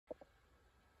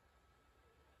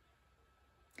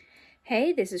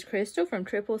Hey, this is Crystal from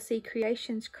Triple C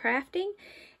Creations Crafting,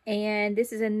 and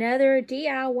this is another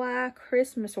DIY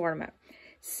Christmas ornament.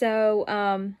 So,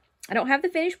 I don't have the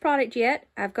finished product yet.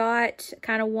 I've got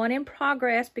kind of one in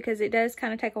progress because it does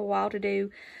kind of take a while to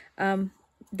do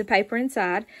the paper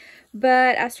inside.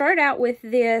 But I started out with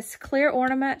this clear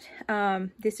ornament. I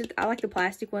like the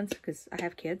plastic ones because I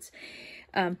have kids.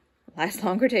 Last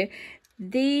longer too.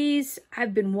 These,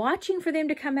 I've been watching for them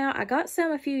to come out. I got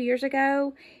some a few years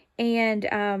ago. And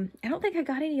I don't think I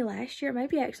got any last year.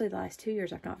 Maybe actually the last 2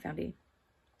 years I've not found any.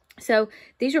 So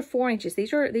these are 4 inches.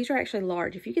 These are actually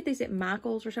large. If you get these at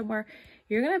Michael's or somewhere,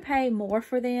 you're going to pay more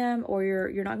for them, or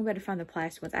you're not going to be able to find the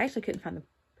plastic ones. I actually couldn't find them.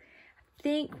 I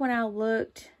think when I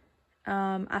looked,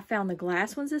 I found the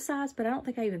glass ones this size, but I don't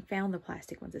think I even found the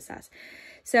plastic ones this size.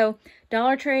 So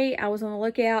Dollar Tree, I was on the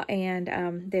lookout,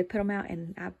 and they put them out,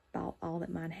 and I bought all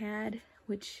that mine had,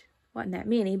 which wasn't that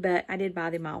many, but I did buy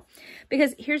them all.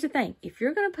 Because here's the thing, if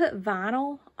you're going to put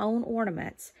vinyl on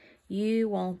ornaments, you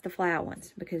want the flat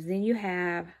ones, because then you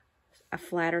have a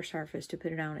flatter surface to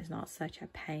put it on. It's not such a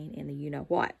pain in the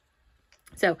you-know-what.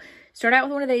 So start out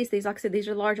with one of these. These, like I said, these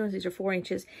are large ones. These are 4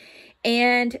 inches.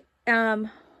 And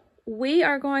we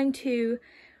are going to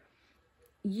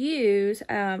use,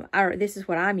 or this is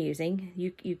what I'm using.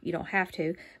 You don't have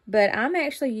to, but I'm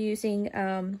actually using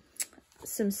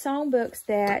some songbooks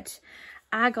that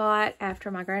I got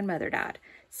after my grandmother died.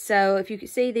 So if you can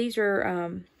see, these are,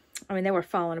 I mean, they were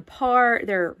falling apart.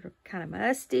 They're kind of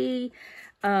musty.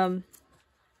 A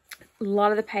lot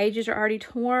of the pages are already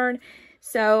torn.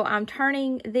 So I'm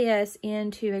turning this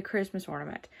into a Christmas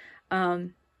ornament.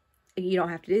 You don't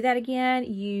have to do that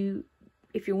again.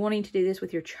 If you're wanting to do this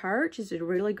with your church, this is a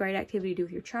really great activity to do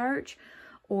with your church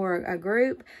or a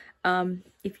group.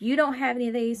 If you don't have any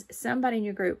of these, somebody in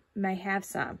your group may have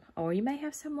some, or you may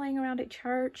have some laying around at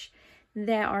church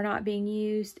that are not being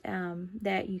used,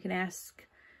 that you can ask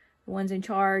the ones in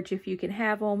charge if you can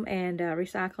have them and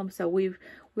recycle them. So we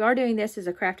are doing this as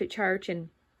a craft at church, and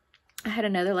I had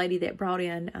another lady that brought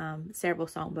in several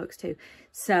songbooks too,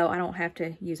 so I don't have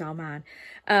to use all mine.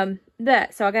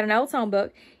 So I got an old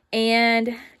songbook,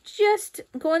 and just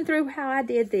going through how I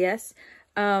did this.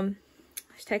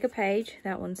 Let's take a page.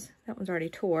 That one's already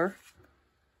tore.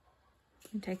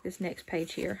 And take this next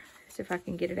page here. See if I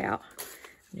can get it out.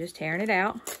 I'm just tearing it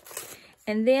out.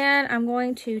 And then I'm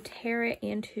going to tear it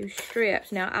into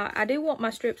strips. Now, I do want my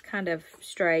strips kind of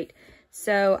straight.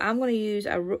 So I'm going to use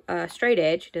a straight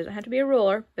edge. It doesn't have to be a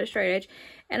ruler, but a straight edge.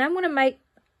 And I'm going to make,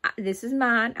 this is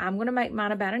mine. I'm going to make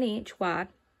mine about 1 inch wide.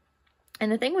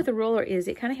 And the thing with the ruler is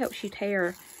it kind of helps you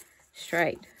tear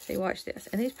straight. See, watch this.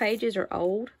 And these pages are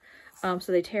old.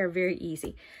 So they tear very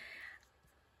easy.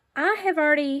 I have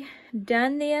already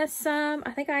done this some.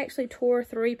 I think I actually tore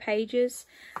 3 pages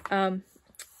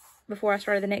before I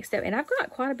started the next step. And I've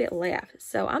got quite a bit left.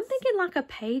 So I'm thinking like a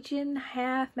page and a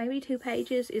half, maybe 2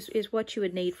 pages is what you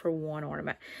would need for one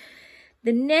ornament.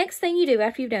 The next thing you do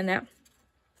after you've done that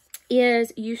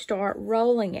is you start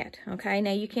rolling it. Okay,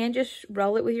 now you can just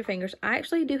roll it with your fingers. I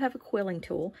actually do have a quilling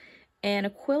tool. And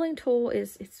a quilling tool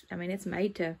it's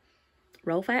made to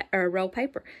roll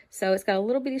paper. So it's got a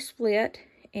little bitty split,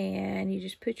 and you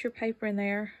just put your paper in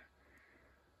there.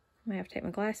 I may have to take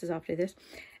my glasses off to do this.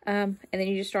 And then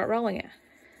you just start rolling it.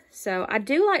 So I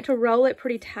do like to roll it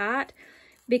pretty tight,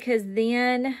 because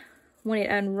then when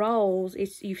it unrolls,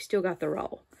 you've still got the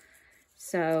roll.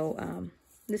 So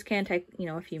this can take,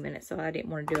 a few minutes, so I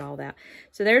didn't want to do all that.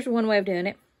 So there's one way of doing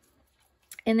it.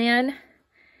 And then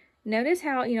notice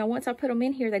how, once I put them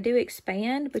in here, they do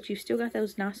expand, but you've still got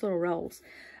those nice little rolls.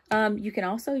 You can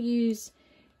also use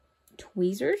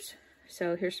tweezers.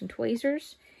 So here's some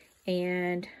tweezers,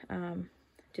 and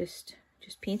just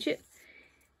pinch it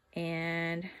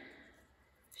and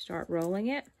start rolling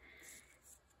it.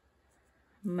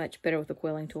 Much better with a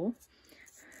quilling tool.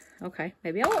 Okay,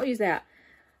 maybe I won't use that.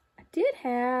 I did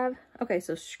have, okay,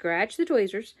 so scratch the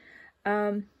tweezers.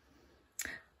 Oh,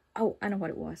 I know what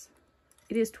it was.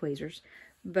 It is tweezers,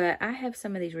 but I have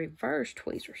some of these reverse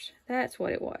tweezers. That's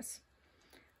what it was.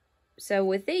 So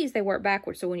with these, they work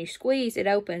backwards. So when you squeeze, it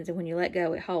opens, and when you let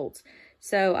go, it holds.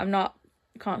 So I'm not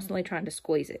constantly trying to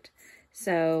squeeze it.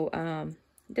 So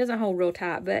it doesn't hold real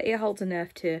tight, but it holds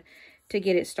enough to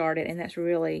get it started, and that's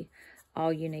really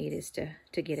all you need is to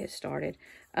get it started.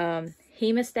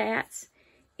 Hemostats,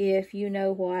 if you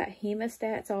know what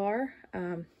hemostats are.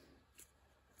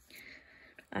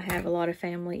 I have a lot of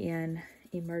family in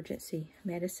emergency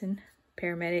medicine,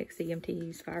 paramedics,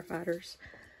 EMTs, firefighters.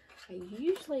 I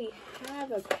usually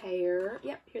have a pair.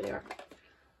 Yep, here they are.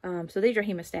 So these are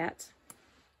hemostats.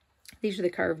 These are the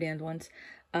curved end ones.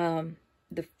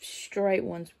 the straight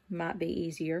ones might be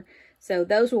easier. So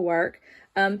those will work.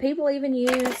 People even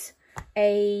use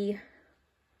a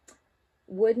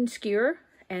wooden skewer,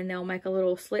 and they'll make a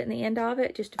little slit in the end of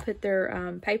it just to put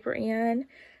their paper in.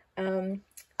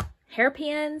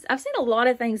 Hairpins. I've seen a lot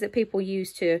of things that people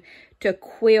use to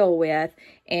quill with,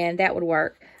 and that would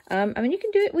work. I mean, you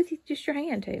can do it with just your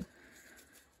hand too,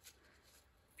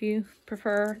 if you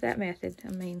prefer that method.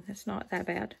 I mean, it's not that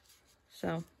bad.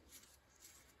 So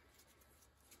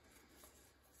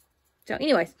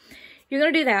anyways, you're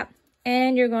going to do that,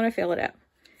 and you're going to fill it up.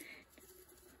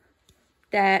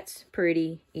 That's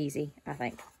pretty easy, I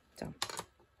think. So,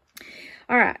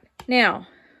 all right. Now,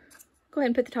 go ahead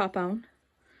and put the top on.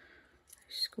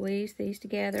 Squeeze these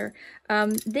together.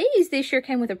 These this year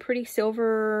came with a pretty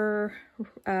silver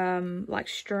like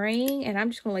string, and I'm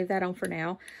just going to leave that on for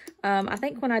now. I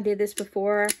think when I did this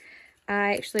before,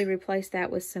 I actually replaced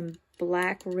that with some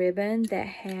black ribbon that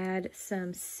had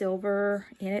some silver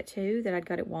in it too that I'd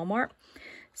got at Walmart.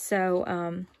 So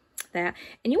that,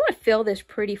 and you want to fill this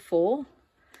pretty full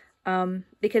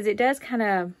because it does kind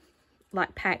of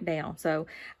like pack down. So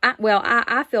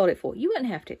I filled it full. You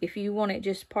wouldn't have to. If you want it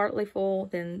just partly full,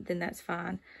 then that's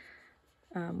fine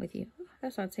with you.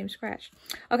 That's not seem scratched.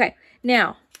 Okay,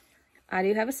 now I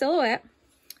do have a silhouette.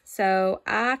 So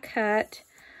I cut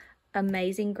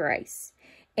Amazing Grace.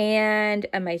 And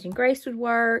Amazing Grace would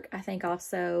work. I think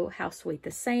also How Sweet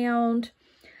the Sound.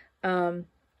 You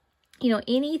know,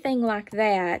 anything like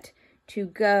that to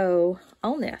go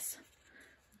on this.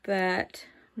 But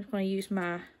I'm just going to use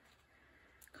my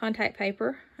contact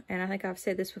paper, and I think I've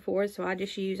said this before, so I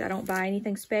don't buy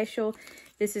anything special.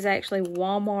 This is actually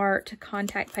Walmart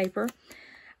contact paper.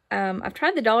 I've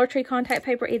tried the Dollar Tree contact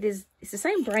paper. It's the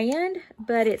same brand,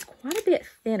 but it's quite a bit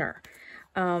thinner,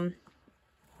 and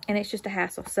it's just a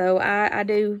hassle. So I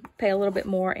do pay a little bit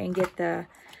more and get the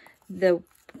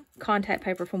contact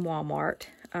paper from Walmart.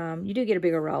 You do get a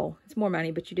bigger roll. It's more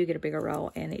money, but you do get a bigger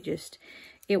roll, and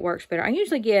it works better. I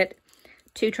usually get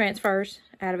 2 transfers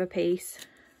out of a piece.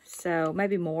 So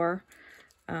maybe more,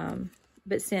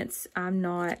 but since I'm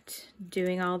not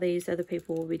doing all these, other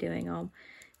people will be doing them,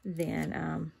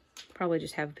 then probably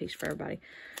just have a piece for everybody.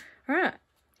 All right,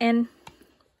 and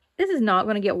this is not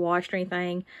going to get washed or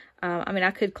anything. I mean,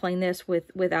 I could clean this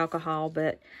with alcohol,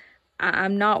 but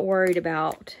I'm not worried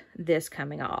about this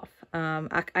coming off.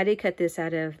 I did cut this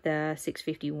out of the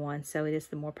 651, so it is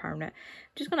the more permanent.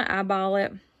 I'm just going to eyeball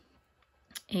it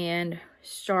and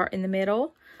start in the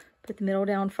middle. Put the middle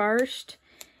down first,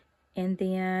 and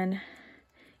then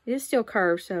it is still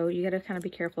curved, so you got to kind of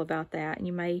be careful about that. And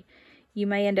you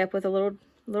may end up with a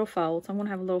little fold. So I'm going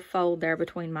to have a little fold there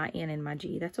between my N and my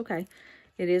G. That's okay.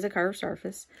 It is a curved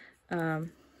surface.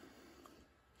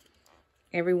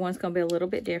 Everyone's going to be a little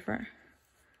bit different.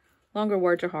 Longer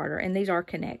words are harder, and these are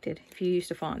connected. If you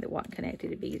used a font that wasn't connected,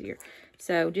 it'd be easier.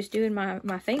 So just doing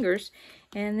my fingers,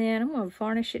 and then I'm going to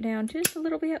varnish it down just a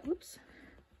little bit. Whoops.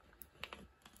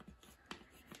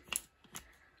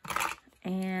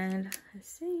 And let's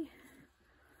see.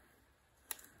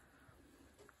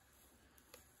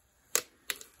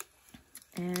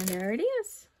 And there it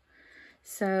is.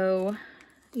 So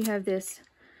you have this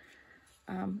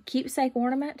keepsake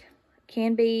ornament.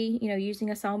 Can be, you know, using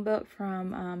a songbook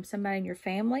from somebody in your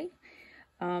family,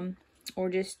 or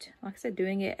just, like I said,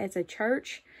 doing it as a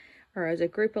church or as a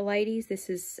group of ladies. This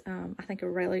is, I think, a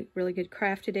really, really good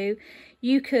craft to do.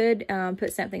 You could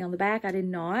put something on the back. I did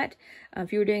not.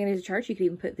 If you were doing it as a church, you could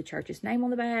even put the church's name on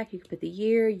the back. You could put the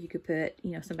year. You could put,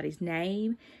 you know, somebody's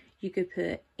name. You could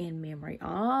put in memory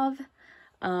of.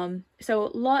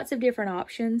 So lots of different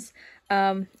options.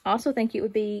 Also think it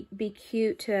would be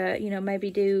cute to, you know,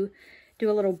 maybe do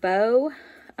a little bow,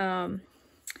 and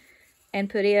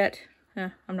put it,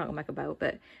 I'm not gonna make a bow,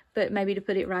 but maybe to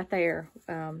put it right there.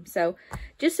 So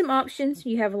just some options.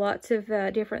 You have lots of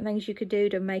different things you could do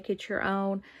to make it your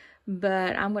own,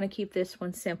 but I'm going to keep this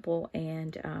one simple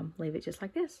and leave it just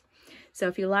like this. So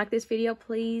if you like this video,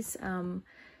 please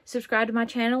subscribe to my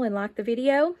channel and like the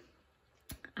video.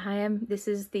 This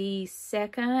is the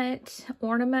second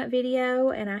ornament video,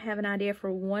 and I have an idea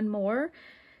for one more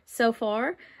so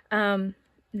far.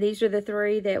 These are the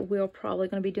 3 that we're probably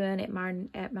going to be doing at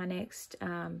my next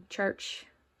church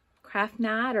craft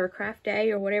night or craft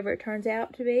day or whatever it turns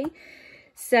out to be.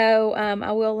 So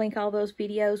I will link all those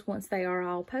videos once they are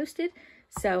all posted.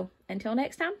 So until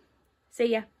next time, see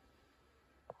ya.